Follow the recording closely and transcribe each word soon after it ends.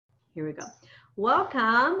Here we go.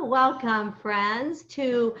 Welcome, welcome, friends,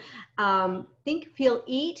 to Think, Feel,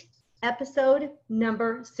 Eat, episode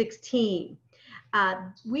number 16.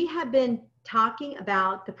 We have been talking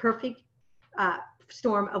about the perfect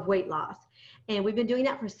storm of weight loss. And we've been doing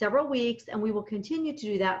that for several weeks, and we will continue to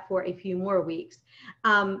do that for a few more weeks.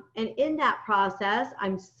 And in that process,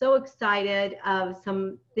 I'm so excited of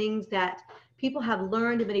some things that people have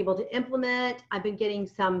learned and been able to implement. I've been getting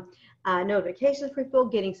some notifications for people,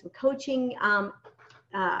 getting some coaching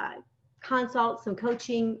consults, some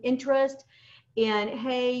coaching interest. And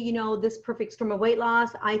hey, you know, this perfect storm of weight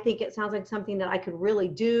loss, I think it sounds like something that I could really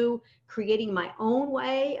do, creating my own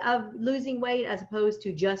way of losing weight as opposed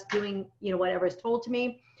to just doing, you know, whatever is told to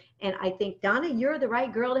me. And I think, Donna, you're the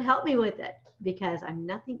right girl to help me with it because I'm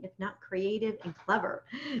nothing if not creative and clever.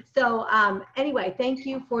 So anyway, thank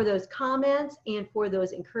you for those comments and for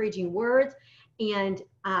those encouraging words. And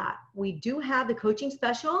we do have the coaching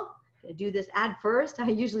special. I do this ad first. I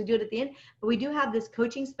usually do it at the end, but we do have this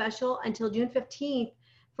coaching special until June 15th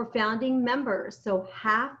for founding members. So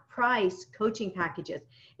half price coaching packages.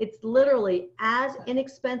 It's literally as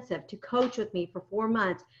inexpensive to coach with me for 4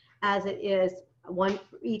 months as it is one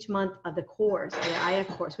for each month of the course, the IF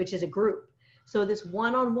course, which is a group. So this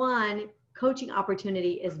one-on-one coaching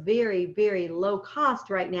opportunity is very, very low cost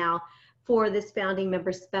right now for this founding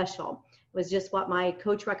member special. Was just what my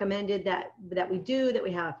coach recommended that we do, that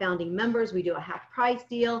we have founding members, we do a half price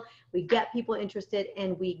deal, we get people interested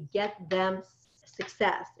and we get them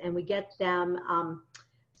success and we get them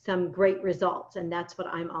some great results. And that's what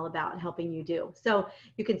I'm all about, helping you do. So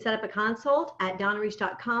you can set up a consult at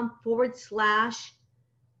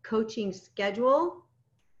donnareach.com/coaching schedule.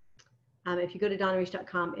 If you go to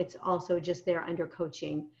donnareach.com, it's also just there under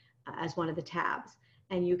coaching as one of the tabs.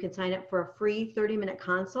 And you can sign up for a free 30-minute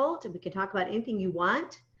consult. And we can talk about anything you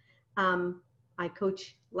want. I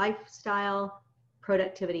coach lifestyle,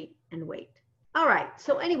 productivity, and weight. All right.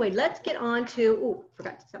 So anyway, let's get on to,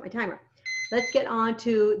 forgot to set my timer. Let's get on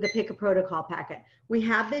to the Pick a Protocol packet. We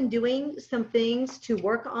have been doing some things to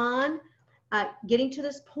work on getting to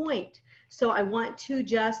this point. So I want to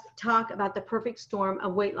just talk about the perfect storm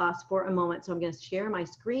of weight loss for a moment. So I'm going to share my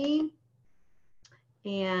screen.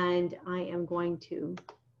 And I am going to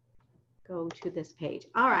go to this page.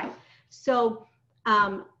 All right, so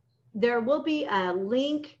there will be a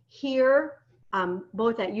link here,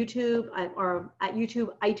 both at YouTube or at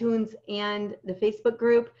YouTube, iTunes, and the Facebook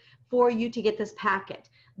group for you to get this packet.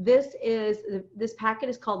 This packet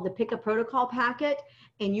is called the Pick a Protocol packet,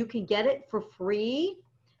 and you can get it for free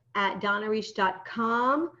at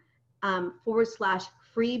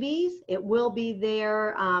donnareach.com/freebies. It will be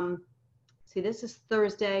there. See, this is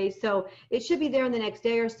Thursday, so it should be there in the next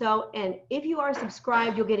day or so. And if you are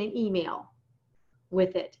subscribed, you'll get an email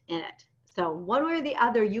with it in it. So one way or the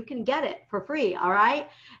other, you can get it for free, all right?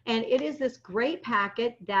 And it is this great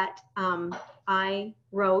packet that I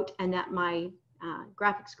wrote and that my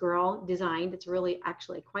graphics girl designed. It's really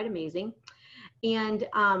actually quite amazing. And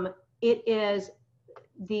it is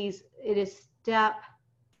step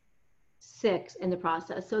 6 in the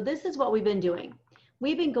process. So this is what we've been doing.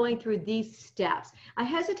 We've been going through these steps. I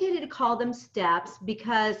hesitated to call them steps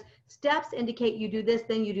because steps indicate you do this,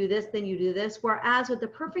 then you do this, then you do this. Whereas with the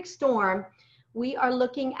perfect storm, we are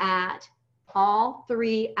looking at all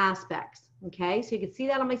 3 aspects. Okay, so you can see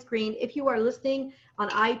that on my screen. If you are listening on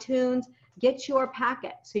iTunes, get your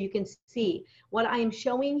packet so you can see. What I am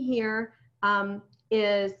showing here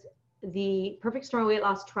is the perfect storm weight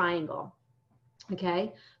loss triangle.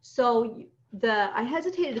 Okay, so I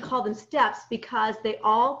hesitated to call them steps because they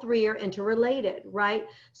all 3 are interrelated, right?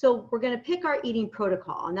 So we're going to pick our eating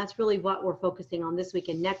protocol, and that's really what we're focusing on this week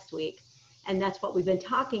and next week. And that's what we've been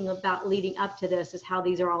talking about leading up to this, is how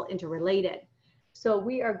these are all interrelated. So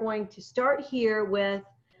we are going to start here with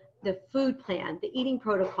the food plan, the eating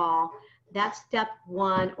protocol. That's step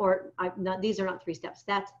 1, or these are not 3 steps.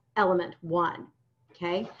 That's element 1.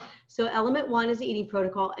 Okay, so element 1 is the eating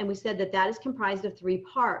protocol, and we said that that is comprised of 3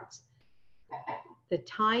 parts. The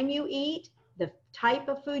time you eat, the type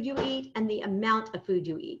of food you eat, and the amount of food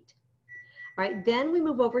you eat. All right, then we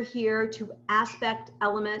move over here to aspect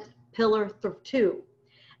element pillar 2,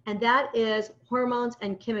 and that is hormones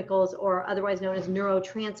and chemicals, or otherwise known as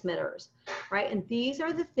neurotransmitters, right? And these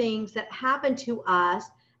are the things that happen to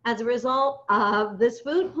us as a result of this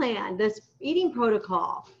food plan, this eating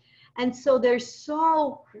protocol. And so they're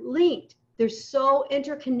so linked, they're so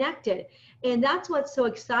interconnected. And that's what's so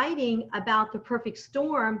exciting about the perfect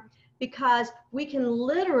storm, because we can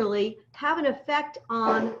literally have an effect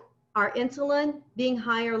on our insulin being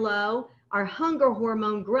high or low, our hunger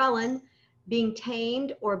hormone ghrelin being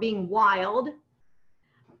tamed or being wild,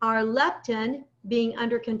 our leptin being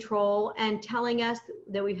under control and telling us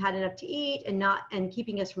that we've had enough to eat and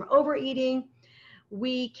keeping us from overeating.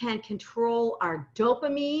 We can control our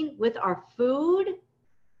dopamine with our food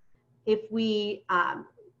if we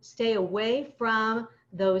stay away from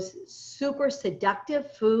those super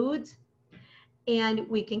seductive foods. And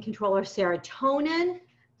we can control our serotonin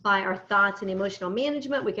by our thoughts and emotional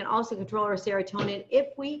management. We can also control our serotonin if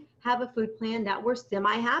we have a food plan that we're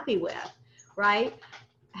semi-happy with, right?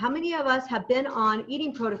 How many of us have been on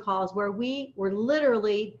eating protocols where we were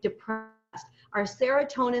literally depressed? Our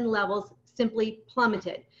serotonin levels simply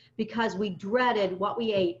plummeted because we dreaded what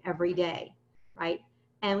we ate every day, right?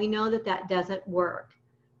 And we know that that doesn't work.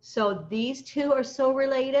 So these two are so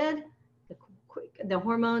related. The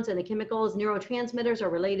hormones and the chemicals, neurotransmitters are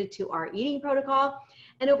related to our eating protocol.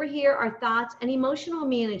 And over here, our thoughts and emotional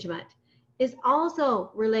management is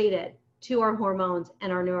also related to our hormones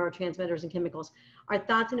and our neurotransmitters and chemicals. Our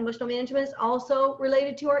thoughts and emotional management is also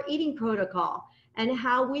related to our eating protocol and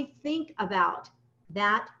how we think about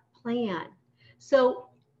that plan. So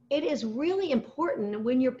it is really important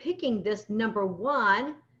when you're picking this number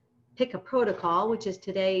one, pick a protocol, which is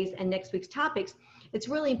today's and next week's topics. It's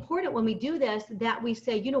really important when we do this that we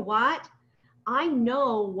say, you know what? I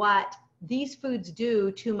know what these foods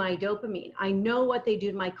do to my dopamine. I know what they do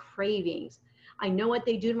to my cravings. I know what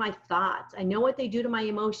they do to my thoughts. I know what they do to my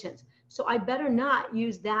emotions. So I better not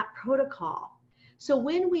use that protocol. So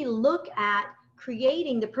when we look at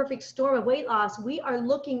creating the perfect storm of weight loss, we are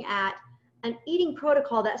looking at an eating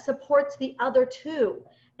protocol that supports the other two.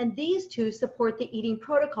 And these two support the eating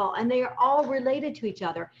protocol, and they are all related to each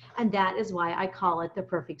other. And that is why I call it the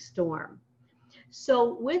perfect storm.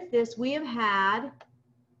 So with this, we have had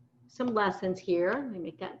some lessons here. Let me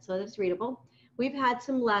make that so that it's readable. We've had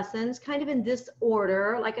some lessons kind of in this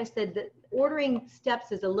order. Like I said, the ordering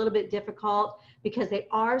steps is a little bit difficult because they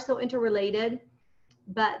are so interrelated,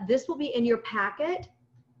 but this will be in your packet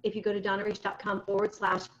if you go to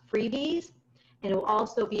donnareach.com/freebies. And it will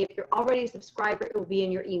also be, if you're already a subscriber, it will be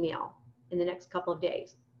in your email in the next couple of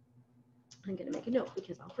days. I'm going to make a note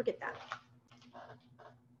because I'll forget that.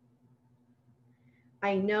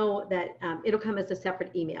 I know that it'll come as a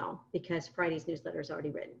separate email because Friday's newsletter is already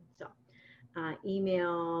written. So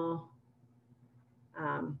email.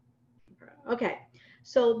 Okay.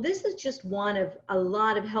 So this is just one of a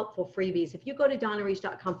lot of helpful freebies. If you go to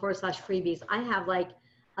donnareach.com/freebies, I have like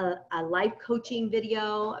a life coaching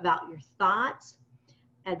video about your thoughts,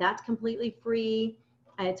 and that's completely free.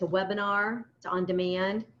 It's a webinar, it's on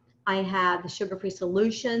demand. I have the Sugar-Free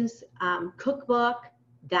Solutions cookbook,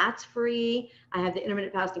 that's free. I have the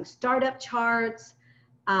intermittent fasting startup charts.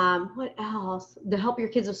 What else? The Help Your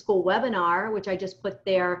Kids with School webinar, which I just put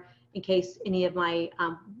there in case any of my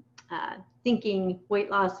thinking weight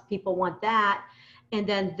loss people want that. And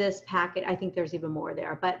then this packet, I think there's even more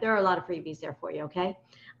there, but there are a lot of freebies there for you, okay?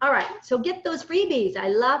 All right, so get those freebies. I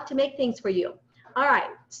love to make things for you. All right,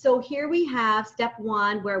 so here we have step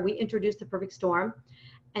one where we introduced the perfect storm,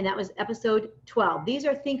 and that was episode 12. These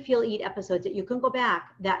are Think, Feel, Eat episodes that you can go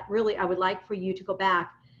back, that really I would like for you to go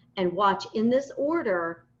back and watch in this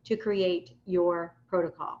order to create your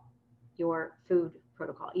protocol, your food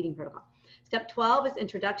protocol, eating protocol. Step 12 is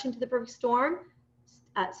introduction to the perfect storm.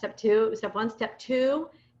 Step one, step two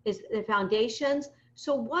is the foundations.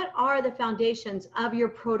 So what are the foundations of your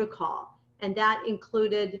protocol? And that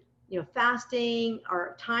included, you know, fasting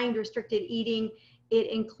or timed restricted eating.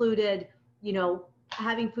 It included, you know,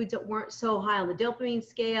 having foods that weren't so high on the dopamine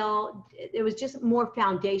scale. It was just more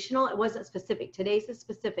foundational. It wasn't specific. Today's is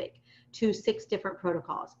specific to 6 different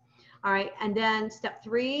protocols. All right. And then step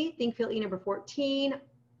 3, Think, Feel, Eat number 14,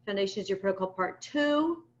 foundation is your protocol part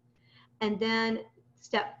 2. And then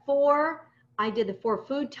step 4, I did the 4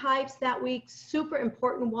 food types that week. Super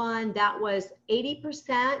important one. That was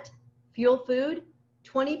 80% fuel food,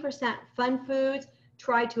 20% fun foods.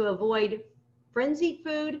 Try to avoid frenzied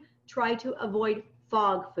food. Try to avoid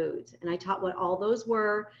fog foods. And I taught what all those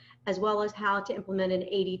were, as well as how to implement an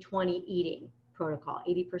 80-20 eating protocol,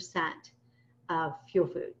 80% of fuel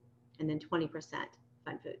food and then 20%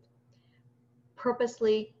 fun food.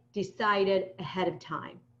 Purposely decided ahead of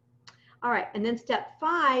time. All right, and then step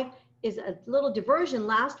 5 is a little diversion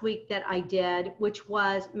last week that I did, which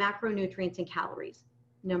was macronutrients and calories,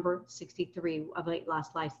 number 63 of Weight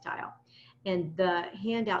Loss Lifestyle. And the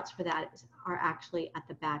handouts for that are actually at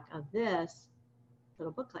the back of this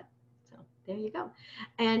little booklet. So there you go.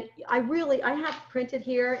 And I have printed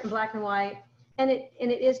here in black and white, and it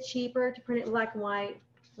is cheaper to print it in black and white.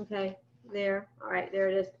 Okay, there. All right, there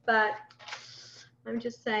it is. But I'm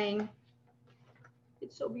just saying,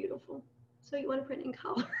 it's so beautiful. So you want to print in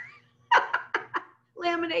color?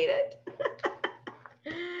 laminated.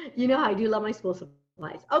 You know how I do love my school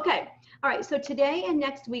supplies. Okay. All right. So today and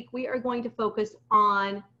next week, we are going to focus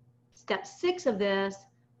on step 6 of this,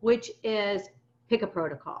 which is pick a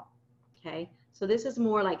protocol. Okay. So this is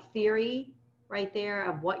more like theory right there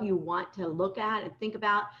of what you want to look at and think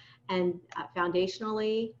about, and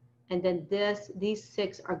foundationally. And then these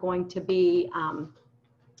 6 are going to be,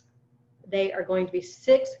 they are going to be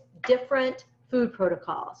 6 different food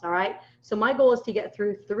protocols. All right. So my goal is to get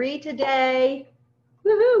through 3 today.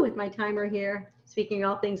 Woohoo, with my timer here, speaking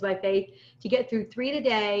all things by faith, to get through 3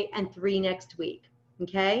 today and 3 next week,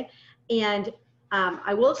 okay? And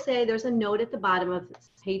I will say there's a note at the bottom of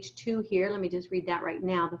page 2 here. Let me just read that right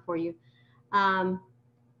now before you.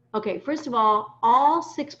 Okay, first of all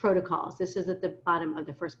 6 protocols. This is at the bottom of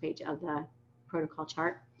the first page of the protocol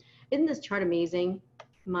chart. Isn't this chart amazing?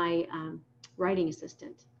 My writing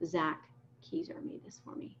assistant, Zach Keyser, made this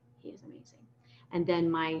for me. He is amazing. And then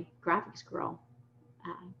my graphics girl,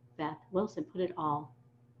 Beth Wilson, put it all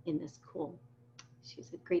in this cool.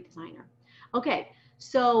 She's a great designer. Okay,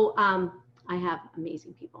 so I have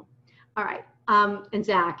amazing people. All right, and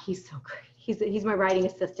Zach, he's so great. He's my writing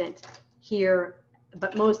assistant here,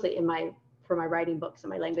 but mostly for my writing books and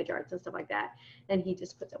my language arts and stuff like that. And he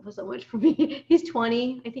just puts up with so much for me. He's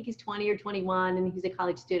 20, I think he's 20 or 21, and he's a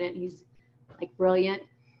college student. He's like brilliant.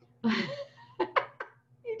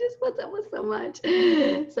 Just puts up with so much.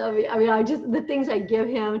 So I mean, the things I give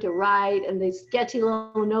him to write and the sketchy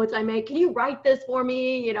little notes I make. Can you write this for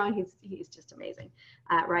me? You know, and he's just amazing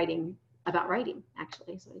at writing,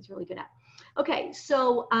 actually. So he's really good at. Okay,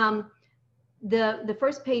 so the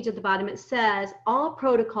first page at the bottom, it says all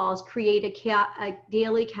protocols create a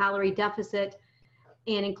daily calorie deficit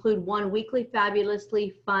and include one weekly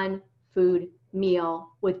fabulously fun food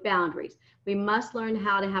meal with boundaries. We must learn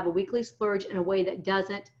how to have a weekly splurge in a way that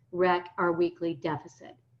doesn't wreck our weekly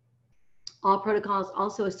deficit. All protocols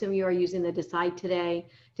also assume you are using the decide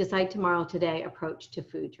tomorrow today approach to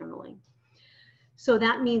food journaling. So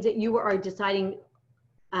that means that you are deciding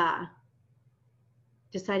ahead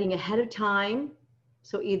of time.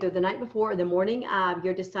 So either the night before or the morning of,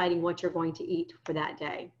 you're deciding what you're going to eat for that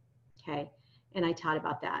day. Okay. And I taught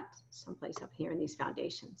about that someplace up here in these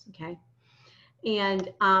foundations. Okay. And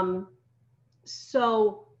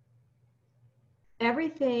so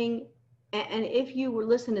everything, and if you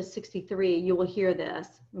listen to 63, you will hear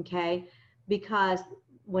this, okay? Because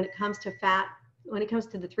when it comes to fat, when it comes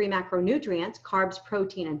to the 3 macronutrients, carbs,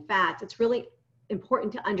 protein, and fats, it's really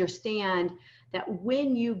important to understand that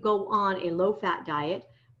when you go on a low-fat diet,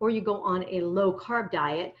 or you go on a low-carb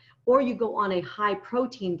diet, or you go on a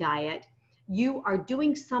high-protein diet, you are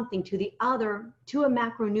doing something to a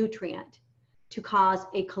macronutrient to cause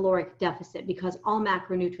a caloric deficit, because all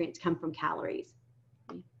macronutrients come from calories.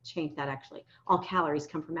 Let me change that actually. All calories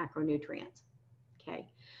come from macronutrients. Okay,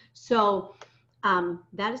 so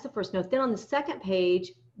that is the first note. Then on the second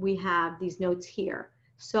page, we have these notes here.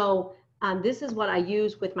 So this is what I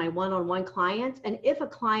use with my one-on-one clients. And if a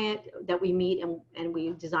client that we meet and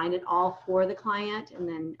we design it all for the client, and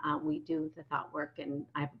then we do the thought work, and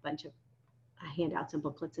I have a bunch of handouts and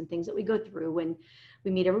booklets and things that we go through when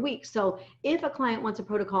we meet every week. So if a client wants a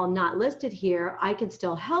protocol not listed here, I can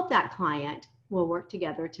still help that client. We'll work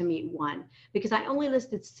together to meet one, because I only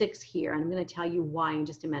listed 6 here, and I'm going to tell you why in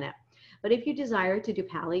just a minute. But if you desire to do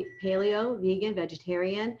paleo, vegan,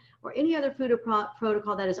 vegetarian, or any other food or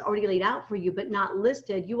protocol that is already laid out for you but not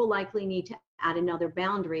listed, you will likely need to add another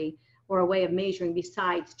boundary or a way of measuring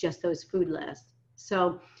besides just those food lists.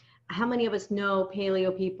 So how many of us know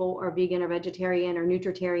paleo people or vegan or vegetarian or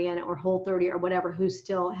nutritarian or Whole30 or whatever who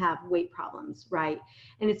still have weight problems, right?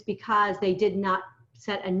 And it's because they did not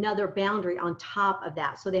set another boundary on top of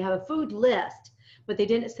that. So they have a food list, but they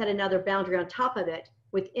didn't set another boundary on top of it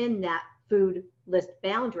within that food list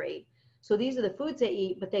boundary. So these are the foods they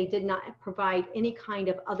eat, but they did not provide any kind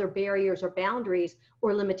of other barriers or boundaries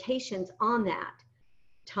or limitations on that.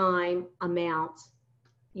 Time, amounts,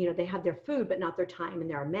 you know, they have their food, but not their time and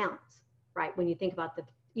their amounts, right? When you think about the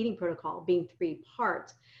eating protocol being 3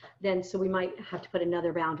 parts, then so we might have to put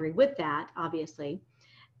another boundary with that, obviously,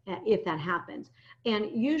 if that happens. And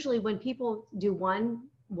usually when people do one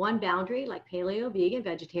boundary, like paleo, vegan,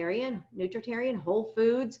 vegetarian, nutritarian, whole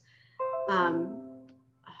foods, I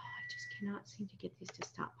just cannot seem to get these to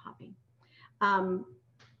stop popping.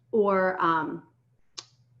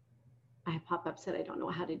 I have pop-ups that I don't know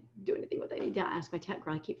how to do anything with. I need to ask my tech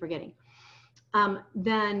girl. I keep forgetting.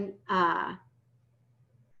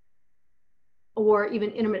 Or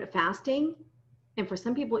even intermittent fasting. And for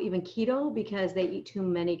some people, even keto, because they eat too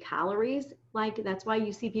many calories. Like that's why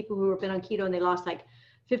you see people who have been on keto and they lost like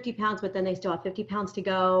 50 pounds, but then they still have 50 pounds to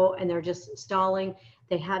go and they're just stalling.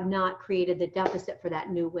 They have not created the deficit for that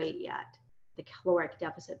new weight yet, the caloric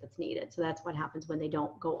deficit that's needed. So that's what happens when they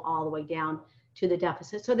don't go all the way down to the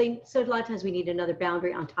deficit. So a lot of times we need another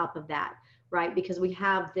boundary on top of that, right? Because we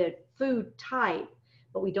have the food type,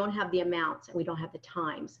 but we don't have the amounts and we don't have the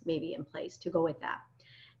times maybe in place to go with that.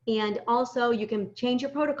 And also you can change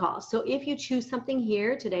your protocols. So if you choose something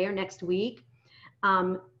here today or next week,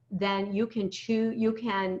 then you can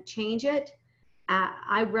change it.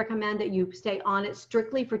 I recommend that you stay on it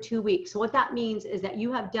strictly for 2 weeks. So what that means is that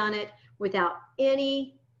you have done it without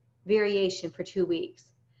any variation for 2 weeks.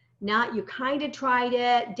 Not you kind of tried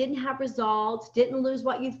it, didn't have results, didn't lose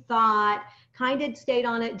what you thought, kind of stayed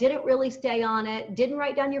on it, didn't really stay on it, didn't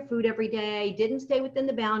write down your food every day, didn't stay within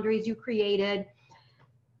the boundaries you created.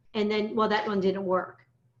 And then, well, that one didn't work.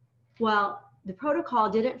 Well, the protocol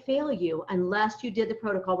didn't fail you unless you did the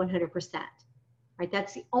protocol 100%, right?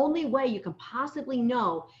 That's the only way you can possibly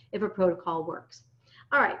know if a protocol works.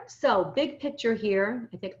 All right, so big picture here.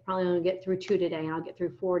 I think I'm probably going to get through 2 today, and I'll get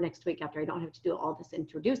through 4 next week after I don't have to do all this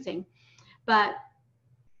introducing. But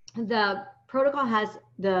the protocol has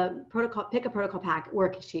the protocol, pick a protocol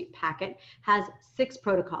worksheet packet, has 6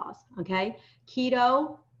 protocols, okay?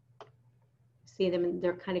 Keto, see them,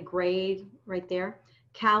 they're kind of gray right there.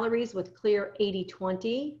 Calories with clear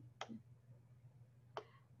 80-20.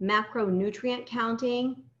 Macronutrient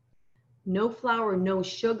counting. No flour, no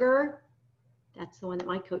sugar. That's the one that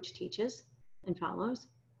my coach teaches and follows,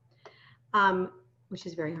 which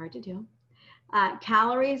is very hard to do.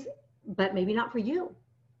 Calories, but maybe not for you.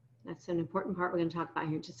 That's an important part we're going to talk about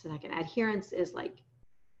here in just a second. Adherence is like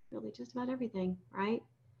really just about everything, right?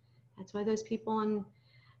 That's why those people on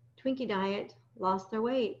Twinkie diet lost their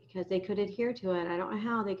weight, because they could adhere to it. I don't know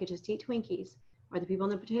how. They could just eat Twinkies. Or the people on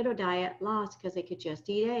the potato diet lost because they could just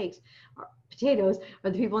eat eggs or potatoes. Or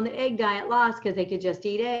the people on the egg diet lost because they could just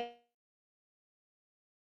eat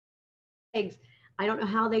eggs. I don't know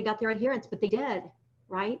how they got their adherence, but they did,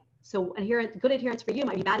 right? So adherence, good adherence for you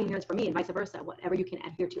might be bad adherence for me, and vice versa. Whatever you can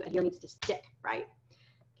adhere to, adhere needs to stick, right?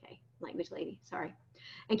 Okay, language lady, sorry.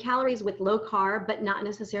 And calories with low carb, but not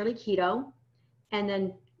necessarily keto. And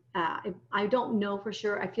then I don't know for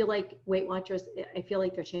sure. I feel like Weight Watchers, I feel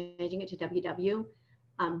like they're changing it to WW.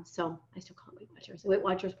 So I still call it Weight Watchers, Weight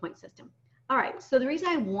Watchers point system. All right, so the reason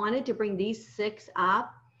I wanted to bring these 6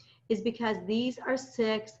 up is because these are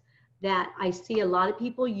 6 that I see a lot of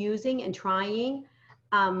people using and trying.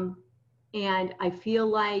 And I feel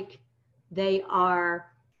like they are,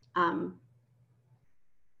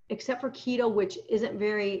 except for keto, which isn't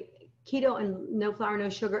very, keto and no flour, no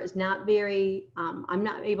sugar is not very, I'm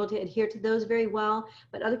not able to adhere to those very well,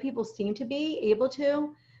 but other people seem to be able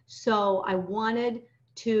to. So I wanted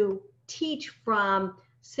to teach from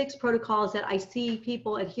 6 protocols that I see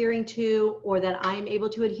people adhering to, or that I'm able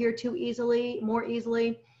to adhere to easily, more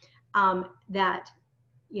easily, that,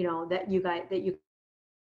 you know, that you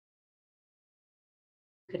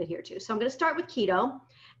could adhere to. So I'm going to start with keto.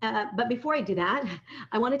 But before I do that,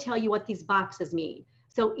 I want to tell you what these boxes mean.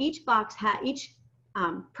 So each box each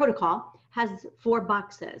protocol has 4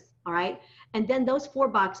 boxes, all right? And then those 4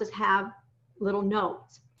 boxes have little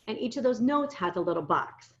notes, and each of those notes has a little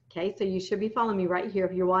box, okay? So you should be following me right here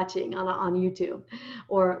if you're watching on YouTube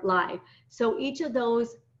or live. So each of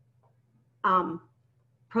those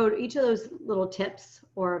little tips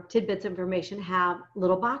or tidbits of information have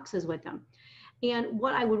little boxes with them. And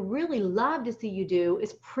what I would really love to see you do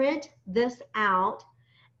is print this out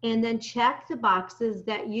and then check the boxes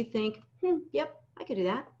that you think, yep, I could do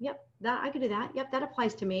that. Yep, that I could do that. Yep, that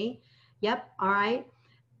applies to me. Yep, all right.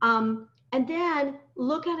 And then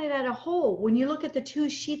look at it as a whole. When you look at the 2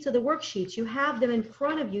 sheets of the worksheets, you have them in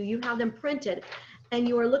front of you, you have them printed, and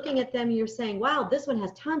you are looking at them, you're saying, wow, this one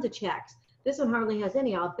has tons of checks. This one hardly has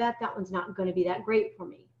any. I'll bet that one's not going to be that great for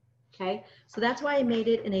me. Okay, so that's why I made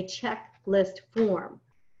it in a checklist form.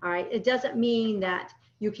 All right, it doesn't mean that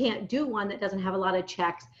you can't do one that doesn't have a lot of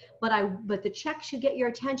checks, but the check should get your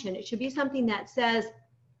attention. It should be something that says,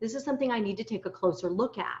 this is something I need to take a closer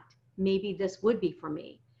look at. Maybe this would be for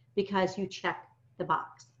me, because you check the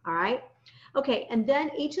box. All right, okay, and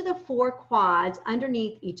then each of the 4 quads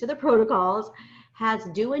underneath each of the protocols has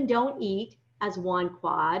do and don't eat as one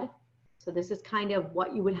quad. So this is kind of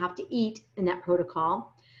what you would have to eat in that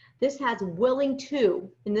protocol. This has willing to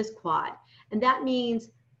in this quad. And that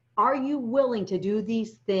means, are you willing to do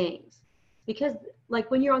these things? Because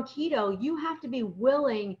like when you're on keto, you have to be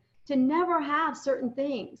willing to never have certain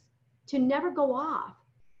things, to never go off,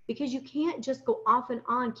 because you can't just go off and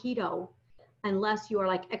on keto unless you are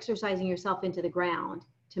like exercising yourself into the ground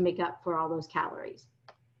to make up for all those calories.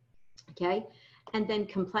 Okay. And then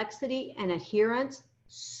complexity and adherence,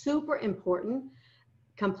 super important.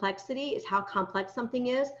 Complexity is how complex something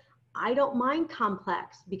is. I don't mind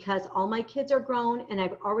complex because all my kids are grown and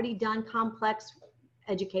I've already done complex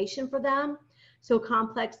education for them. So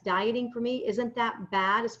complex dieting for me isn't that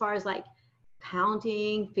bad as far as like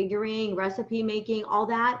counting, figuring, recipe making, all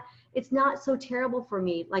that. It's not so terrible for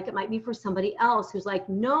me like it might be for somebody else who's like,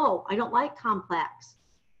 no, I don't like complex.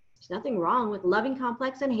 There's nothing wrong with loving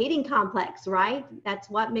complex and hating complex, right? That's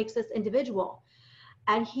what makes us individual.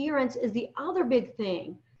 Adherence is the other big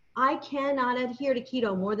thing. I cannot adhere to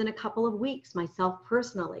keto more than a couple of weeks myself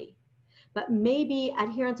personally, but maybe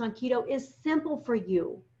adherence on keto is simple for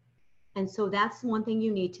you. And so that's one thing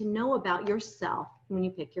you need to know about yourself when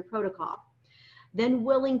you pick your protocol. Then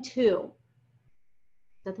willing to.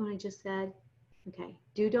 Is that the one I just said? Okay.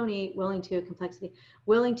 Do, don't eat, willing to, complexity.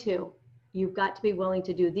 Willing to. You've got to be willing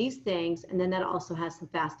to do these things. And then that also has some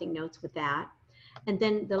fasting notes with that. And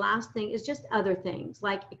then the last thing is just other things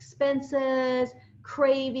like expenses,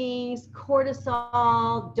 cravings,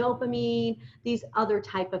 cortisol, dopamine, these other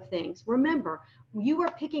type of things. Remember, you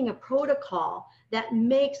are picking a protocol that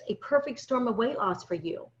makes a perfect storm of weight loss for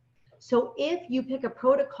you. So if you pick a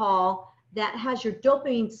protocol that has your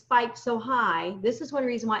dopamine spiked so high, this is one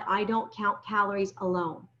reason why I don't count calories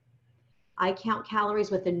alone. I count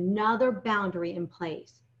calories with another boundary in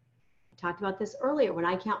place. I talked about this earlier. When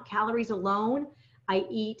I count calories alone, I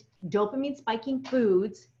eat dopamine spiking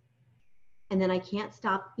foods and then I can't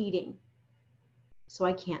stop eating. So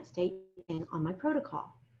I can't stay in on my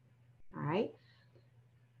protocol. All right.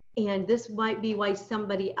 And this might be why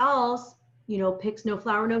somebody else, you know, picks no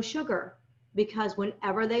flour, no sugar, because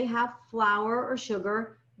whenever they have flour or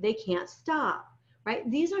sugar, they can't stop, right?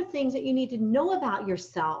 These are things that you need to know about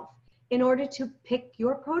yourself in order to pick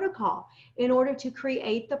your protocol, in order to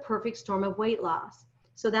create the perfect storm of weight loss.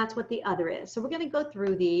 So that's what the other is. So we're going to go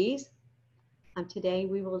through these. Today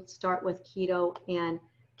we will start with keto and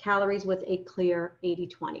calories with a clear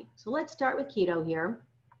 80-20. So let's start with keto here.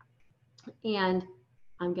 And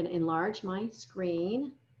I'm going to enlarge my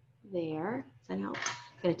screen there. Does that help?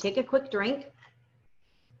 I'm going to take a quick drink.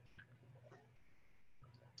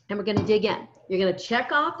 And we're going to dig in. You're going to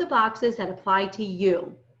check off the boxes that apply to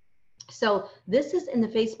you. So this is in the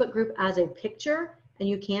Facebook group as a picture, and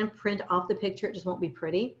you can print off the picture. It just won't be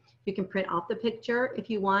pretty. You can print off the picture if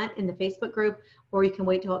you want in the Facebook group, or you can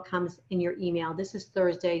wait till it comes in your email. This is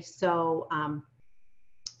Thursday, so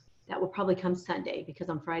that will probably come Sunday, because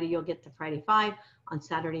on Friday you'll get the Friday 5. On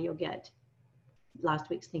Saturday you'll get last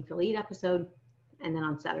week's Think Feel Eat episode, and then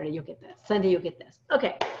on Saturday you'll get this. Sunday you'll get this.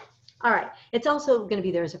 Okay. All right. It's also going to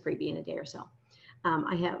be there as a freebie in a day or so.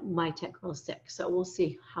 I have my tech girl sick, so we'll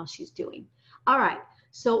see how she's doing. All right.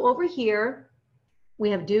 So over here,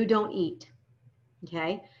 we have do, don't eat.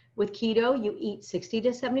 Okay. With keto, you eat 60 to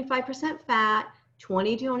 75% fat,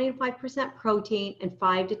 20 to 25% protein, and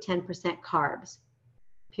 5 to 10% carbs,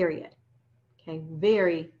 period. Okay.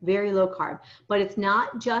 Very, very low carb. But it's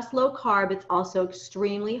not just low carb. It's also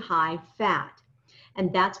extremely high fat.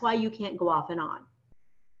 And that's why you can't go off and on.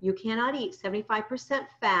 You cannot eat 75%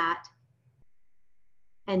 fat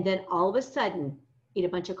and then all of a sudden eat a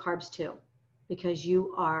bunch of carbs too, because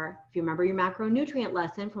you are, if you remember your macronutrient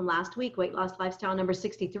lesson from last week, weight loss lifestyle number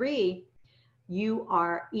 63, you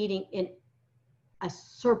are eating in a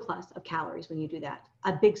surplus of calories when you do that,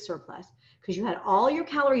 a big surplus, because you had all your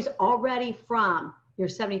calories already from your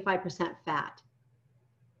 75% fat.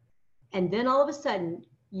 And then all of a sudden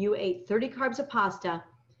you ate 30 carbs of pasta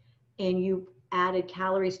and you added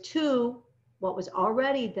calories to what was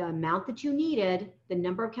already the amount that you needed, the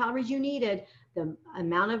number of calories you needed, the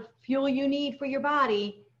amount of fuel you need for your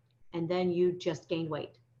body, and then you just gained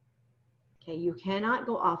weight. Okay, you cannot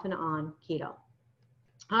go off and on keto.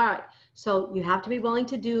 All right, so you have to be willing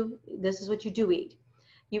to do, this is what you do eat.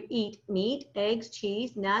 You eat meat, eggs,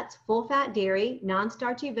 cheese, nuts, full-fat dairy,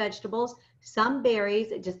 non-starchy vegetables, some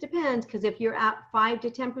berries. It just depends, because if you're at 5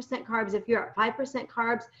 to 10% carbs, if you're at 5%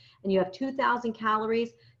 carbs and you have 2,000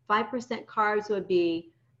 calories, 5% carbs would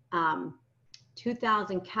be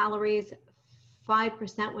 2,000 calories.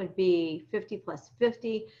 5% would be 50 plus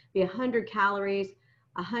 50, be 100 calories.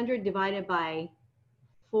 100 divided by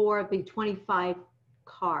 4 would be 25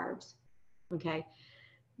 carbs. Okay.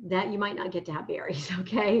 That you might not get to have berries,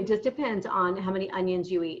 okay? It just depends on how many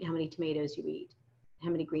onions you eat, how many tomatoes you eat, how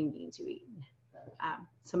many green beans you eat,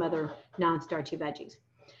 some other non-starchy veggies.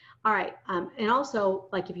 All right, and also,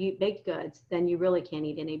 like if you eat baked goods, then you really can't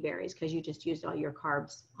eat any berries because you just used all your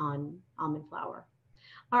carbs on almond flour.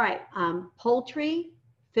 All right, poultry,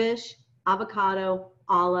 fish, avocado,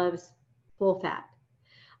 olives, full fat.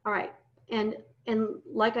 All right, and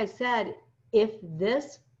like I said, If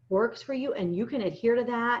this works for you and you can adhere to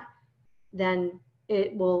that, then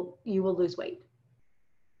you will lose weight.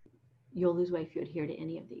 You'll lose weight if you adhere to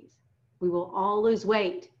any of these. We will all lose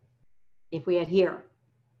weight if we adhere,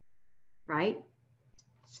 right?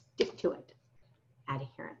 Stick to it.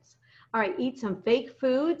 Adherence. All right, eat some fake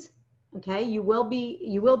foods. Okay, you will be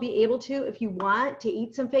able to, if you want to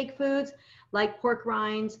eat some fake foods like pork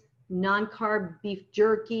rinds, non-carb beef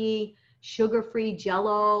jerky, sugar-free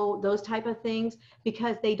Jell-O, those type of things,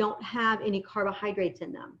 because they don't have any carbohydrates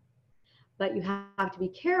in them. But you have to be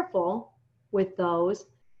careful with those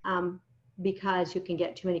because you can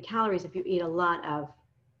get too many calories if you eat a lot of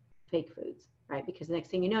fake foods, right? Because the next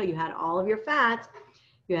thing you know, you had all of your fats,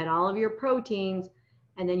 you had all of your proteins,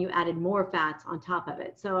 and then you added more fats on top of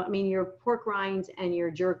it. So, I mean, your pork rinds and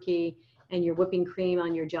your jerky and your whipping cream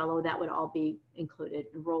on your Jell-O, that would all be included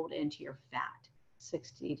and rolled into your fat,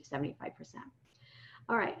 60 to 75%.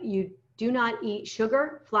 All right, you do not eat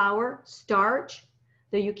sugar, flour, starch,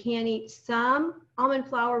 though you can eat some almond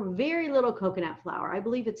flour, very little coconut flour. I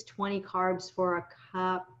believe it's 20 carbs for a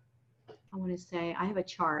cup. I want to say, I have a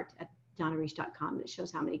chart at donnareish.com that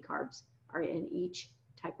shows how many carbs are in each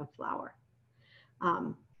type of flour.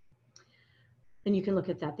 And you can look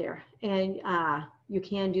at that there. And you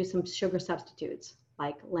can do some sugar substitutes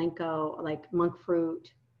like Lenko, like monk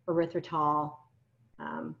fruit, erythritol,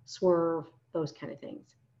 Swerve, those kind of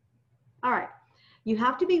things. All right. You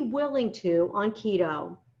have to be willing to, on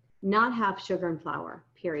keto, not have sugar and flour,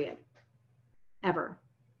 period, ever.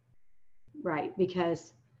 Right,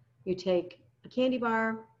 because you take a candy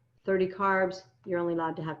bar, 30 carbs, you're only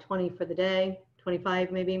allowed to have 20 for the day,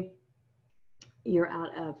 25 maybe, you're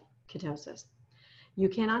out of ketosis. You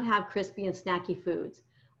cannot have crispy and snacky foods.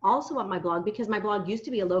 Also on my blog, because my blog used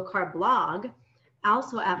to be a low carb blog,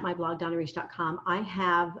 also at my blog, donnareish.com, I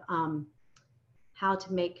have how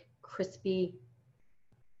to make crispy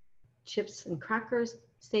chips and crackers,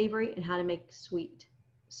 savory, and how to make sweet.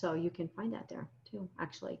 So you can find that there too,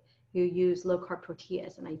 actually. You use low carb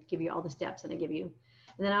tortillas, and I give you all the steps, and I give you,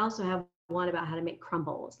 and then I also have one about how to make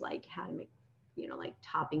crumbles, like how to make, you know, like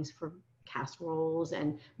toppings for casseroles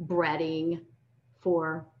and breading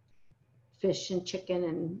for fish and chicken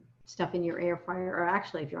and stuff in your air fryer. Or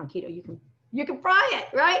actually, if you're on keto, you can fry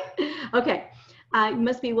it, right? Okay. You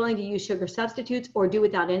must be willing to use sugar substitutes or do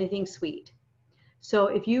without anything sweet. So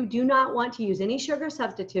if you do not want to use any sugar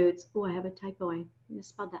substitutes, oh, I have a typo. I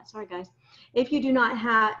misspelled that. Sorry, guys. If you're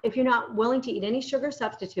not willing to eat any sugar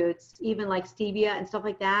substitutes, even like stevia and stuff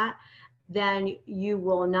like that, then you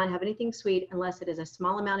will not have anything sweet unless it is a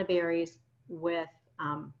small amount of berries with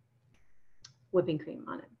whipping cream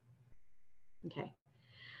on it. Okay.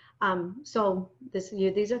 So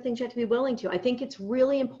these are things you have to be willing to. I think it's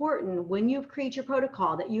really important when you create your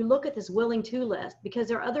protocol that you look at this willing to list, because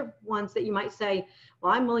there are other ones that you might say,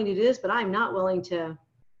 well, I'm willing to do this, but I'm not willing to,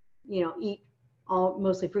 you know, eat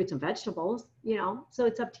mostly fruits and vegetables, you know, so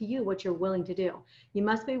it's up to you what you're willing to do. You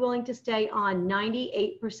must be willing to stay on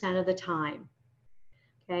 98% of the time.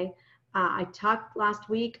 Okay. I talked last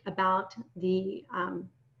week about the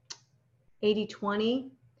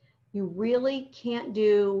 80-20. You really can't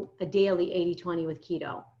do a daily 80-20 with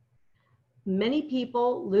keto. Many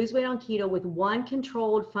people lose weight on keto with one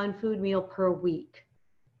controlled fun food meal per week.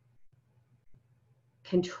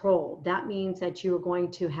 Controlled. That means that you're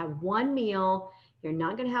going to have one meal. You're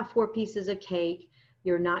not going to have 4 pieces of cake.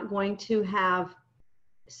 You're not going to have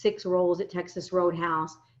 6 rolls at Texas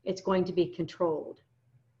Roadhouse. It's going to be controlled.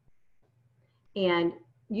 And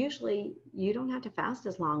usually you don't have to fast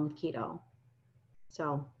as long with keto.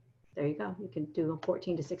 So there you go. You can do a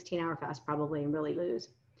 14 to 16 hour fast probably and really lose.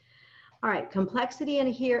 All right, complexity and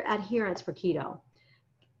adherence for keto.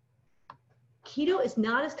 Keto is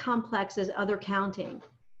not as complex as other counting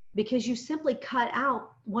because you simply cut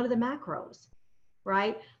out one of the macros,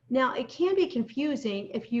 right? Now, it can be confusing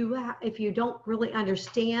if you don't really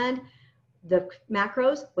understand the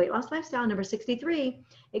macros. Weight Loss Lifestyle number 63.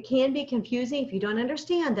 It can be confusing if you don't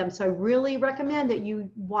understand them. So I really recommend that you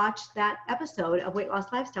watch that episode of Weight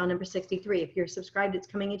Loss Lifestyle number 63. If you're subscribed, it's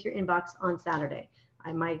coming into your inbox on Saturday.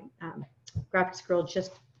 My graphics girl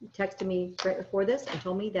just texted me right before this and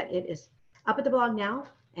told me that it is up at the blog now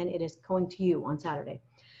and it is going to you on Saturday.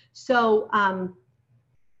 So,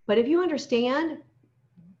 but if you understand,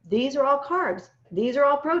 these are all carbs, these are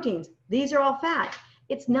all proteins, these are all fat.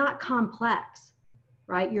 It's not complex,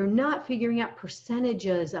 right? You're not figuring out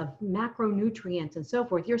percentages of macronutrients and so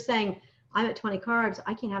forth. You're saying, I'm at 20 carbs.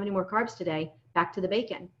 I can't have any more carbs today. Back to the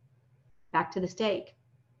bacon, back to the steak,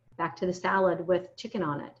 back to the salad with chicken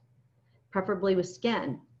on it, preferably with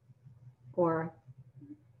skin or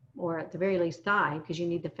at the very least thigh, because you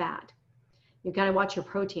need the fat. You got to watch your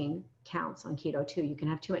protein counts on keto too. You can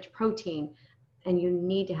have too much protein and you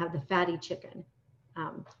need to have the fatty chicken.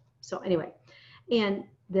 So anyway, and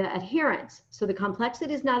the adherence. So the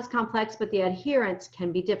complexity is not as complex, but the adherence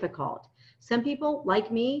can be difficult. Some people,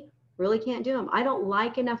 like me, really can't do them. I don't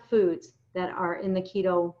like enough foods that are in the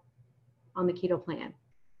keto, on the keto plan.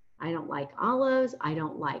 I don't like olives. I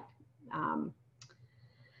don't like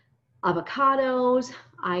avocados.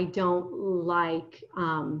 I don't like,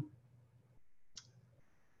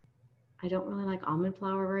 I don't really like almond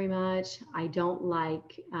flour very much. I don't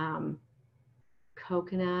like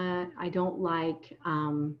coconut. I don't like,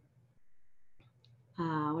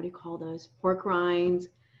 what do you call those? Pork rinds.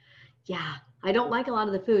 Yeah, I don't like a lot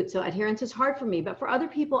of the food. So adherence is hard for me. But for other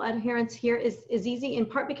people, adherence here is easy, in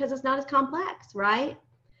part because it's not as complex, right?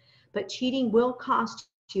 But cheating will cost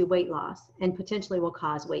you weight loss and potentially will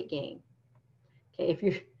cause weight gain. Okay, if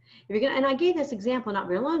you're gonna, and I gave this example not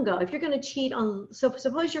very long ago, if you're gonna cheat on, so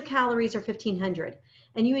suppose your calories are 1,500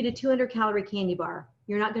 and you eat a 200 calorie candy bar,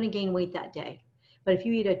 you're not gonna gain weight that day. But if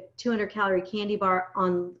you eat a 200 calorie candy bar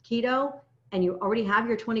on keto and you already have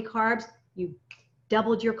your 20 carbs, you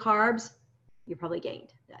doubled your carbs, you probably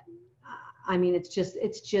gained that. I mean, it's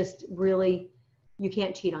just really, you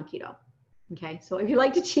can't cheat on keto. Okay, so if you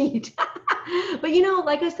like to cheat, but you know,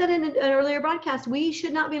 like I said in an earlier broadcast, we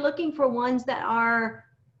should not be looking for ones that are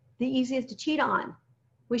the easiest to cheat on.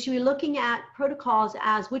 We should be looking at protocols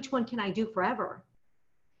as which one can I do forever?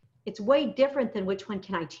 It's way different than which one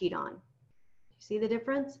can I cheat on. You see the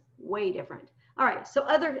difference? Way different. All right, so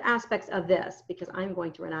other aspects of this, because I'm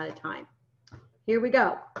going to run out of time. Here we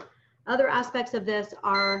go. Other aspects of this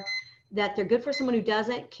are that they're good for someone who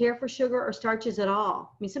doesn't care for sugar or starches at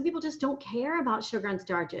all. I mean, some people just don't care about sugar and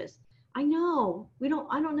starches. I know, I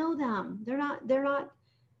don't know them. They're not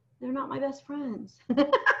my best friends.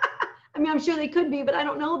 I mean, I'm sure they could be, but I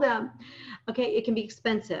don't know them. Okay, it can be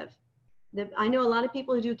expensive. I know a lot of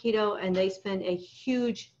people who do keto and they spend a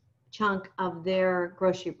huge chunk of their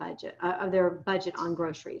grocery budget, on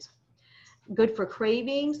groceries. Good for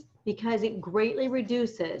cravings because it greatly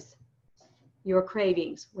reduces your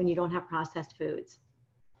cravings when you don't have processed foods.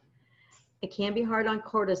 It can be hard on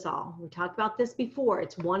cortisol. We talked about this before.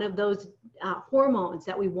 It's one of those hormones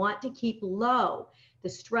that we want to keep low, the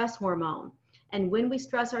stress hormone. And when we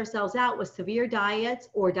stress ourselves out with severe diets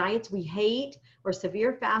or diets we hate or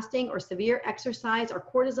severe fasting or severe exercise, our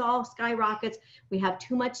cortisol skyrockets, we have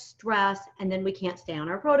too much stress and then we can't stay on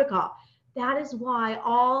our protocol. That is why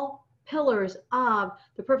all pillars of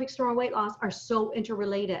the perfect storm of weight loss are so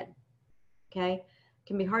interrelated. Okay, it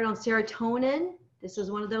can be hard on serotonin. This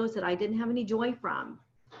is one of those that I didn't have any joy from.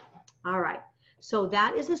 All right, so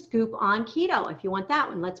that is a scoop on keto. If you want that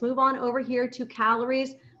one, let's move on over here to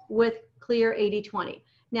calories with Clear 80/20.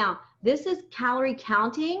 Now, this is calorie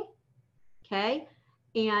counting, okay?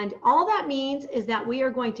 And all that means is that we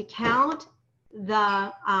are going to count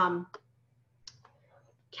the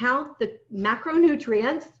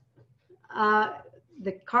macronutrients,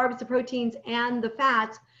 the carbs, the proteins, and the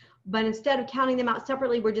fats. But instead of counting them out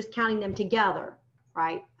separately, we're just counting them together,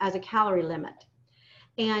 right, as a calorie limit.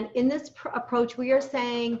 And in this approach, we are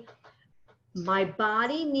saying my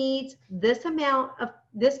body needs this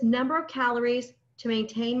number of calories to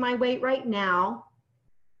maintain my weight right now.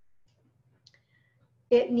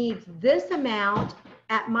 It needs this amount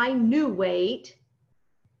at my new weight.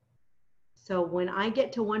 So when I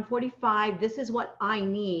get to 145, this is what I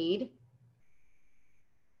need.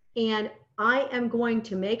 And I am going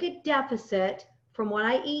to make a deficit from what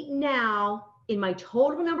I eat now in my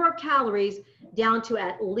total number of calories down to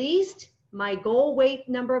at least my goal weight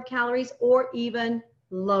number of calories or even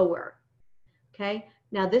lower. Okay,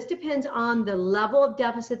 now this depends on the level of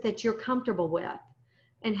deficit that you're comfortable with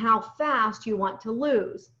and how fast you want to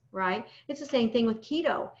lose, right? It's the same thing with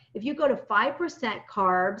keto. If you go to 5%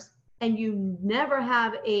 carbs and you never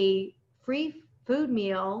have a free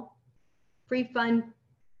fun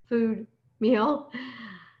food meal,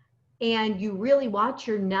 and you really watch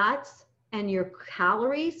your nuts and your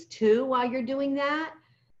calories too while you're doing that,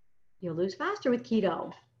 you'll lose faster with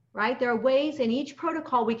keto, right? There are ways in each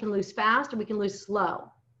protocol we can lose fast or we can lose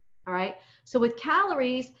slow, all right? So with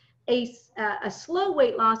calories, a slow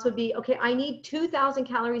weight loss would be, okay, I need 2,000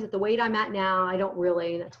 calories at the weight I'm at now. I don't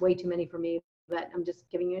really, that's way too many for me, but I'm just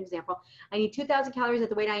giving you an example. I need 2,000 calories at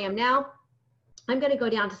the weight I am now. I'm gonna go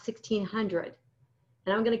down to 1,600.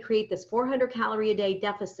 And I'm going to create this 400 calorie a day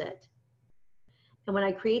deficit. And when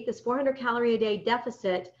I create this 400 calorie a day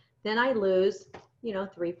deficit, then I lose, you know,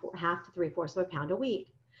 half to 3/4 of a pound a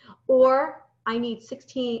week. Or I need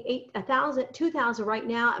 2,000 right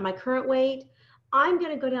now at my current weight. I'm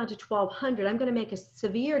going to go down to 1,200. I'm going to make a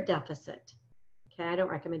severe deficit. Okay, I don't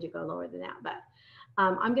recommend you go lower than that, but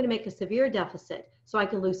I'm going to make a severe deficit so I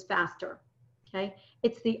can lose faster. Okay,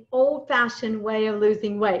 it's the old-fashioned way of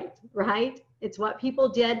losing weight, right? It's what people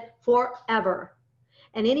did forever.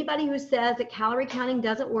 And anybody who says that calorie counting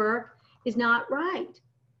doesn't work is not right,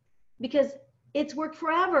 because it's worked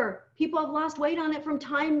forever. People have lost weight on it from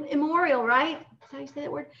time immemorial, right? That's how you say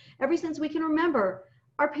that word. Ever since we can remember.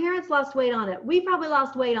 Our parents lost weight on it. We probably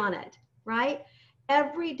lost weight on it, right?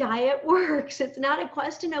 Every diet works. It's not a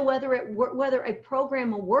question of whether a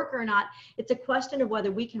program will work or not. It's a question of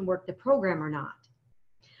whether we can work the program or not.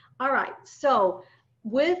 All right, so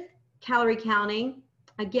with calorie counting,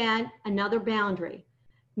 again, another boundary.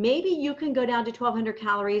 Maybe you can go down to 1,200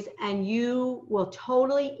 calories and you will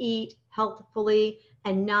totally eat healthfully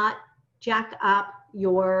and not jack up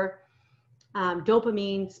your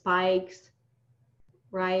dopamine spikes,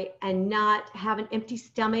 right? And not have an empty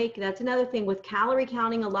stomach. That's another thing with calorie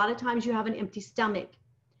counting. A lot of times you have an empty stomach,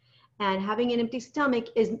 and having an empty stomach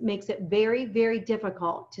makes it very, very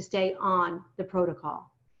difficult to stay on the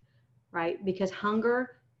protocol, right? Because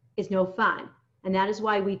hunger is no fun. And that is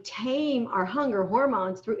why we tame our hunger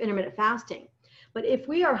hormones through intermittent fasting. But if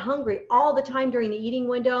we are hungry all the time during the eating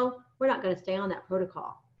window, we're not going to stay on that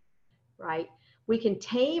protocol, right? We can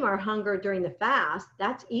tame our hunger during the fast.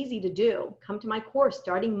 That's easy to do. Come to my course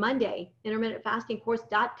starting Monday,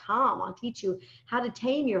 intermittentfastingcourse.com. I'll teach you how to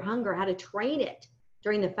tame your hunger, how to train it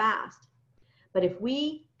during the fast. But if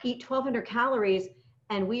we eat 1,200 calories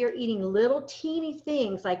and we are eating little teeny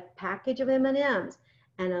things like package of M&Ms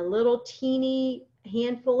and a little teeny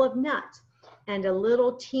handful of nuts and a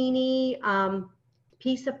little teeny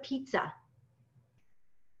piece of pizza,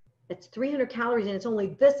 it's 300 calories and it's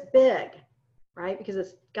only this big, right? Because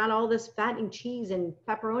it's got all this fat and cheese and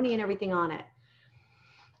pepperoni and everything on it.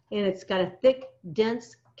 And it's got a thick,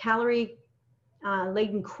 dense,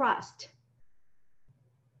 calorie-laden crust.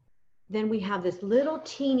 Then we have this little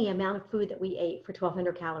teeny amount of food that we ate for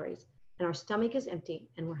 1,200 calories. And our stomach is empty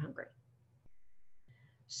and we're hungry.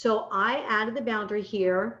 So I added the boundary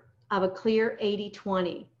here of a clear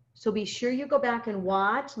 80-20. So be sure you go back and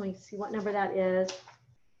watch. Let me see what number that is.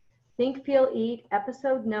 Think, Feel, Eat,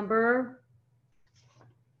 episode number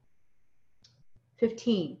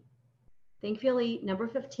 15. Think, Feel, Eat, number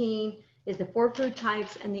 15 is the 4 food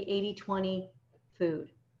types and the 80-20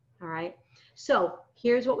 food. All right. So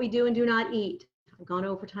here's what we do and do not eat. I've gone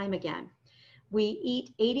over time again. We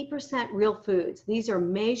eat 80% real foods. These are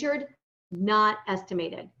measured, not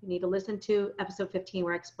estimated. You need to listen to episode 15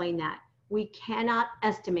 where I explain that. We cannot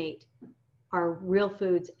estimate our real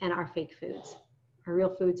foods and our fake foods, our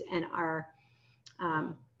real foods and our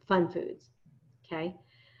fun foods. Okay.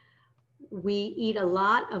 We eat a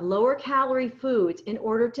lot of lower calorie foods in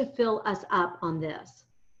order to fill us up on this.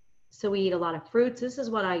 So we eat a lot of fruits. This is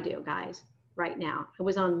what I do, guys, right now. I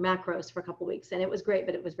was on macros for a couple of weeks and it was great,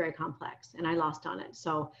 but it was very complex and I lost on it.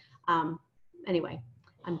 So anyway,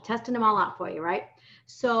 I'm testing them all out for you, right?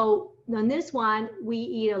 So on this one, we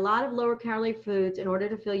eat a lot of lower calorie foods in order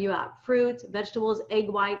to fill you up. Fruits, vegetables, egg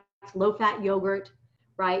whites, low fat yogurt,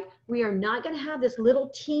 right? We are not going to have this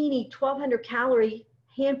little teeny 1,200 calorie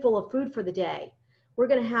handful of food for the day. We're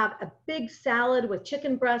going to have a big salad with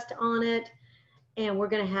chicken breast on it, and we're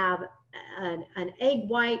going to have an egg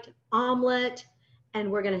white omelet,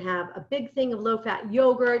 and we're going to have a big thing of low fat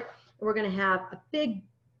yogurt, and we're going to have a big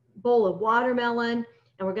bowl of watermelon,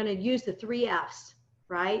 and we're going to use the 3 F's,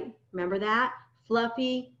 right? Remember that?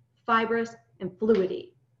 Fluffy, fibrous, and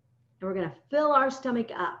fluidy. And we're going to fill our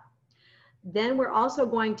stomach up. Then we're also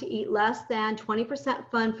going to eat less than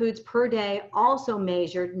 20% fun foods per day, also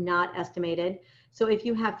measured, not estimated. So if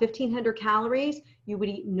you have 1,500 calories, you would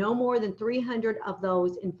eat no more than 300 of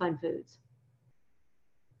those in fun foods.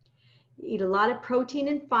 You eat a lot of protein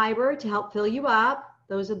and fiber to help fill you up.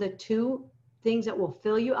 Those are the 2 things that will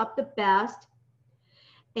fill you up the best.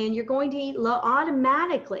 And you're going to eat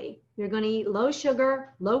automatically. You're going to eat low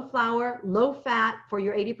sugar, low flour, low fat for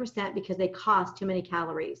your 80% because they cost too many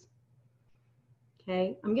calories.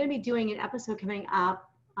 Okay, I'm going to be doing an episode coming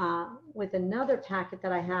up with another packet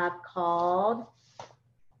that I have called,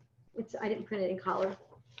 I didn't print it in color.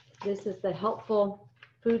 This is the helpful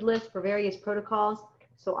food list for various protocols.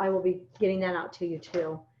 So I will be getting that out to you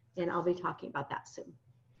too. And I'll be talking about that soon.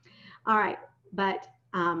 All right, but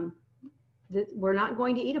we're not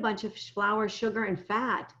going to eat a bunch of flour, sugar, and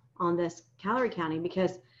fat on this calorie counting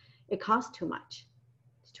because it costs too much.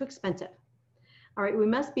 It's too expensive. All right, we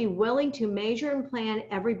must be willing to measure and plan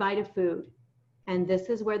every bite of food. And this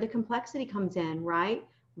is where the complexity comes in, right?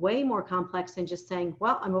 Way more complex than just saying,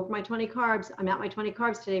 well, I'm over my 20 carbs. I'm at my 20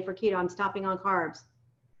 carbs today for keto. I'm stopping on carbs.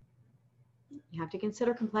 You have to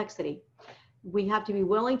consider complexity. We have to be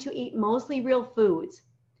willing to eat mostly real foods.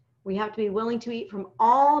 We have to be willing to eat from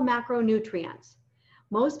all macronutrients.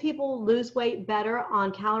 Most people lose weight better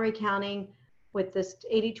on calorie counting with this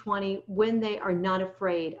 80-20 when they are not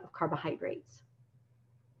afraid of carbohydrates,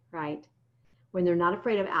 right? When they're not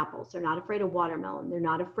afraid of apples, they're not afraid of watermelon, they're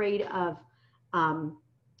not afraid of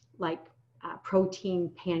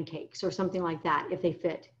protein pancakes or something like that if they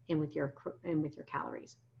fit in with your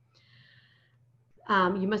calories.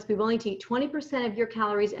 You must be willing to eat 20% of your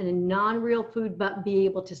calories in a non-real food, but be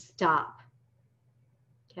able to stop.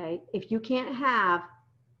 Okay, if you can't have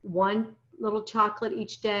one little chocolate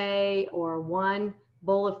each day or one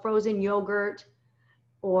bowl of frozen yogurt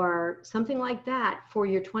or something like that for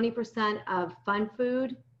your 20% of fun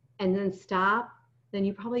food and then stop,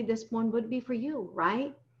 then this one would be for you,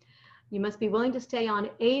 right? You must be willing to stay on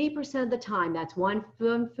 80% of the time. That's one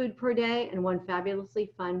fun food per day and one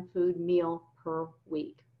fabulously fun food meal per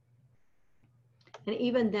week. And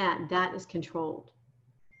even then, that is controlled.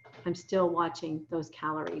 I'm still watching those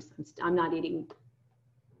calories. I'm not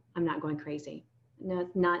going crazy.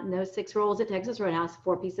 No 6 rolls at Texas Roadhouse,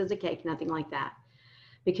 4 pieces of cake, nothing like that.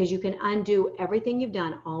 Because you can undo everything you've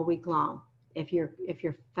done all week long if your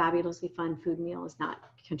fabulously fun food meal is not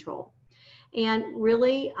controlled. And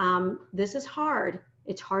really, this is hard.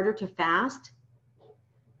 It's harder to fast,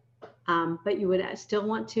 but you would still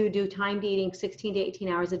want to do timed eating 16 to 18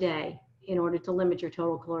 hours a day in order to limit your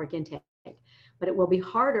total caloric intake. But it will be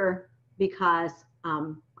harder because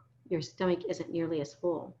your stomach isn't nearly as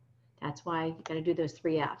full. That's why you got to do those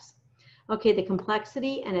 3 F's. Okay, the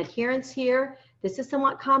complexity and adherence here. This is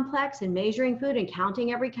somewhat complex in measuring food and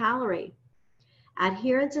counting every calorie.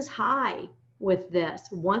 Adherence is high with this.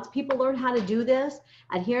 Once people learn how to do this,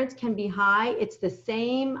 adherence can be high. It's the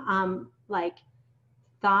same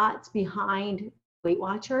thoughts behind Weight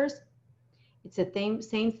Watchers. It's the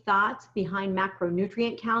same thoughts behind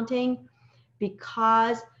macronutrient counting,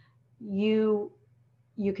 because you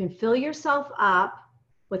can fill yourself up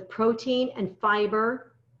with protein and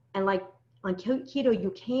fiber, and like on keto,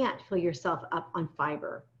 you can't fill yourself up on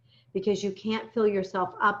fiber because you can't fill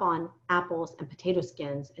yourself up on apples and potato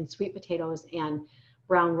skins and sweet potatoes and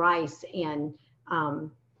brown rice and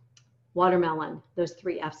watermelon, those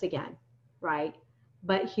 3 F's again, right?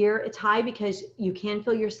 But here it's high because you can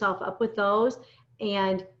fill yourself up with those,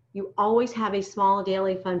 and you always have a small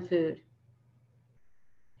daily fun food.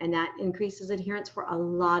 And that increases adherence for a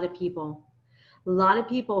lot of people. A lot of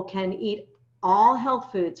people can eat all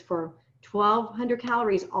health foods for 1,200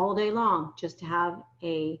 calories all day long just to have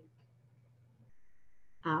a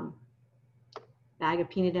bag of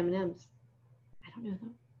peanut M&Ms. I don't know.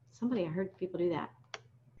 I heard people do that.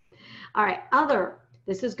 All right, other.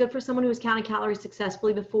 This is good for someone who has counted calories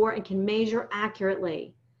successfully before and can measure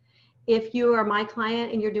accurately. If you are my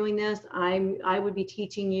client and you're doing this, I would be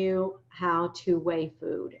teaching you how to weigh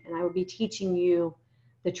food, and I would be teaching you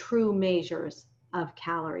the true measures of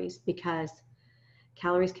calories, because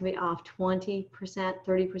calories can be off 20%,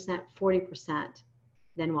 30%, 40%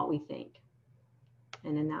 than what we think.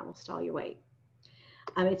 And then that will stall your weight.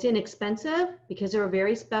 It's inexpensive because there are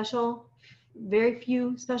very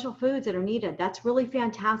few special foods that are needed. That's really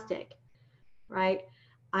fantastic, right?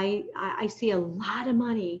 I see a lot of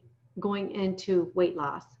money going into weight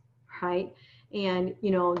loss, right? And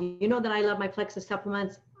you know that I love my Plexus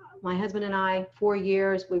supplements. My husband and I, 4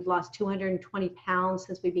 years, we've lost 220 pounds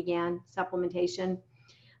since we began supplementation,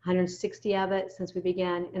 160 of it since we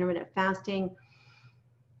began intermittent fasting.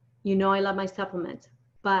 You know I love my supplements,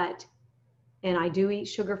 and I do eat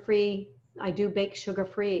sugar-free. I do bake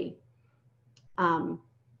sugar-free. But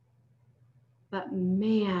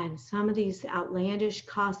man, some of these outlandish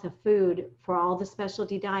costs of food for all the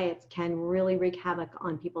specialty diets can really wreak havoc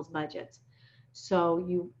on people's budgets. So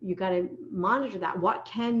you got to monitor that. What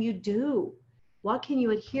can you do? What can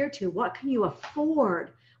you adhere to? What can you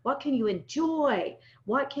afford? What can you enjoy?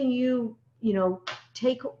 What can you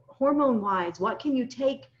take hormone-wise? What can you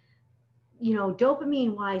take,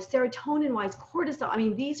 dopamine-wise, serotonin-wise, cortisol? I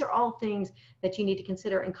mean, these are all things that you need to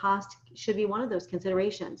consider, and cost should be one of those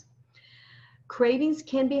considerations. Cravings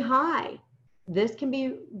can be high. This can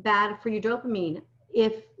be bad for your dopamine.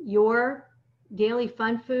 If your daily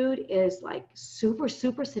fun food is like super,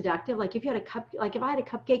 super seductive, like if I had a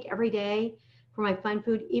cupcake every day for my fun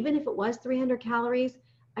food, even if it was 300 calories,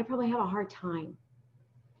 I'd probably have a hard time.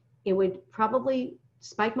 It would probably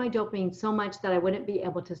spike my dopamine so much that I wouldn't be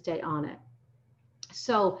able to stay on it.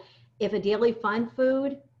 So if a daily fun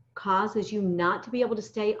food causes you not to be able to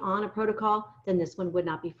stay on a protocol, then this one would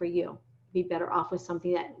not be for you. Be better off with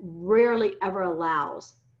something that rarely ever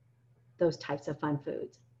allows those types of fun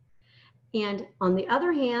foods. And on the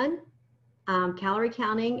other hand, calorie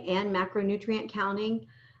counting and macronutrient counting,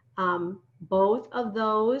 both of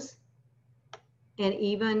those, and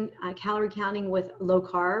even calorie counting with low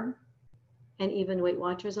carb and even Weight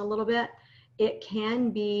Watchers a little bit, it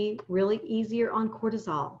can be really easier on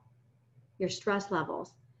cortisol, your stress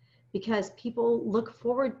levels, because people look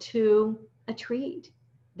forward to a treat.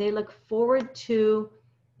 They look forward to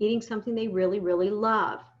eating something they really, really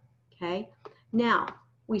love. Okay. Now,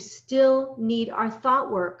 we still need our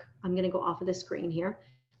thought work. I'm going to go off of the screen here.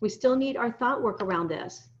 We still need our thought work around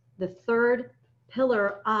this, the third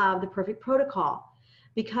pillar of the perfect protocol,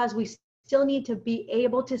 because we still need to be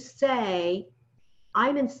able to say,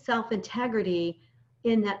 I'm in self-integrity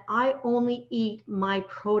in that I only eat my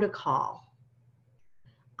protocol.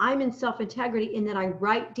 I'm in self-integrity in that I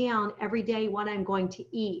write down every day what I'm going to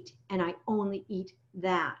eat, and I only eat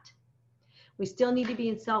that. We still need to be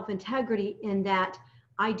in self-integrity in that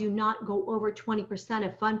I do not go over 20%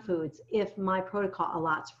 of fun foods if my protocol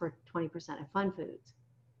allots for 20% of fun foods.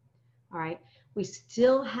 All right. We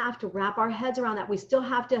still have to wrap our heads around that. We still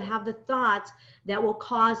have to have the thoughts that will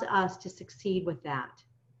cause us to succeed with that.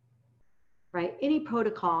 Right? Any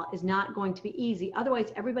protocol is not going to be easy.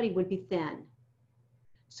 Otherwise, everybody would be thin.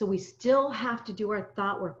 So we still have to do our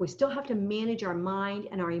thought work. We still have to manage our mind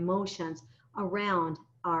and our emotions around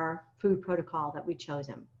our food protocol that we've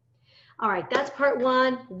chosen. All right, that's part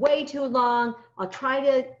one, way too long. I'll try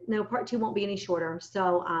to, no, part two won't be any shorter.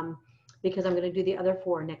 So, because I'm going to do the other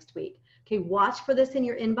 4 next week. Okay, watch for this in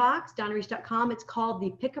your inbox, donnareish.com. It's called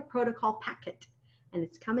the Pick a Protocol Packet, and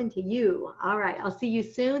it's coming to you. All right, I'll see you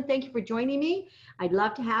soon. Thank you for joining me. I'd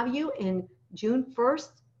love to have you in June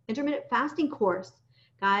 1st, intermittent fasting course.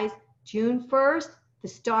 Guys, June 1st, the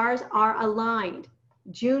stars are aligned.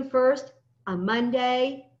 June 1st, a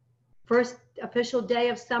Monday, first official day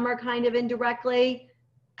of summer, kind of indirectly.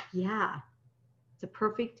 Yeah, it's a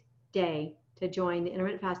perfect day to join the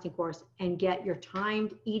intermittent fasting course and get your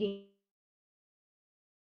timed eating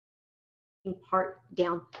part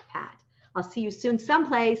down pat. I'll see you soon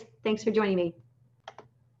someplace. Thanks for joining me.